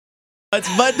It's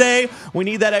Monday. We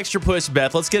need that extra push,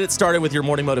 Beth. Let's get it started with your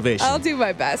morning motivation. I'll do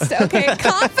my best. Okay.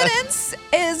 Confidence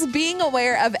is being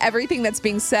aware of everything that's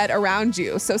being said around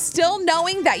you. So still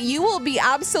knowing that you will be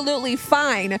absolutely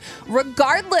fine,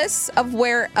 regardless of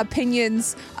where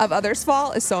opinions of others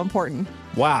fall, is so important.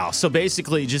 Wow. So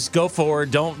basically, just go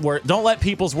forward. Don't let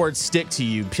people's words stick to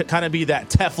you. Kind of be that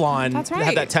Teflon. That's right.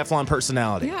 Have that Teflon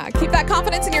personality. Yeah. Keep that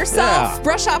confidence in yourself. Yeah.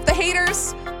 Brush off the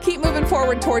haters. Keep moving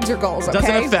forward towards your goals. Okay.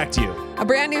 Doesn't affect you. A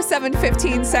brand new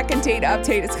 7:15 second date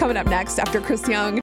update is coming up next after Chris Young.